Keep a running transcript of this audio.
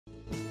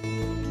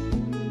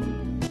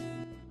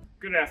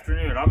Good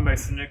afternoon, I'm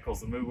Mason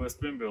Nichols of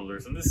Midwest Bin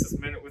Builders, and this is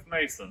Minute with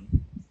Mason.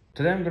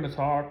 Today I'm going to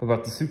talk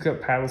about the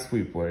Sukup paddle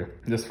sweepway.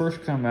 This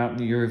first came out in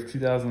the year of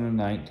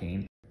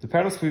 2019. The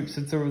paddle sweep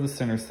sits over the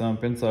center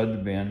sump inside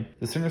the bin.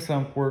 The center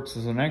sump works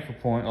as an anchor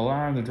point,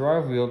 allowing the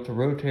drive wheel to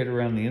rotate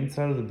around the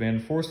inside of the bin,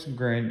 forcing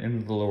grain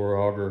into the lower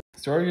auger.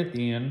 Starting at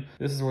the end,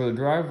 this is where the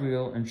drive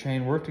wheel and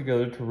chain work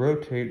together to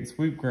rotate and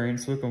sweep grain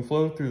so it can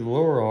flow through the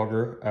lower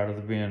auger out of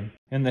the bin.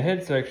 In the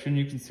head section,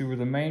 you can see where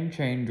the main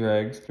chain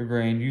drags the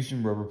grain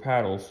using rubber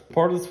paddles.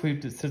 Part of the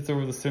sweep that sits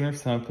over the center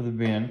sump of the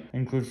bin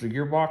includes the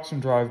gearbox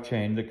and drive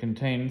chain that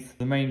contains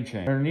the main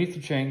chain. Underneath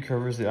the chain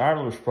covers the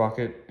idler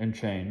sprocket and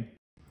chain.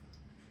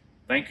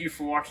 Thank you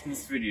for watching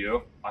this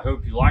video. I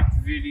hope you liked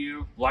the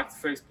video, like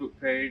the Facebook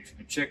page,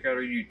 and check out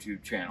our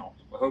YouTube channel.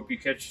 I hope you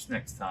catch us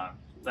next time.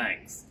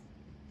 Thanks.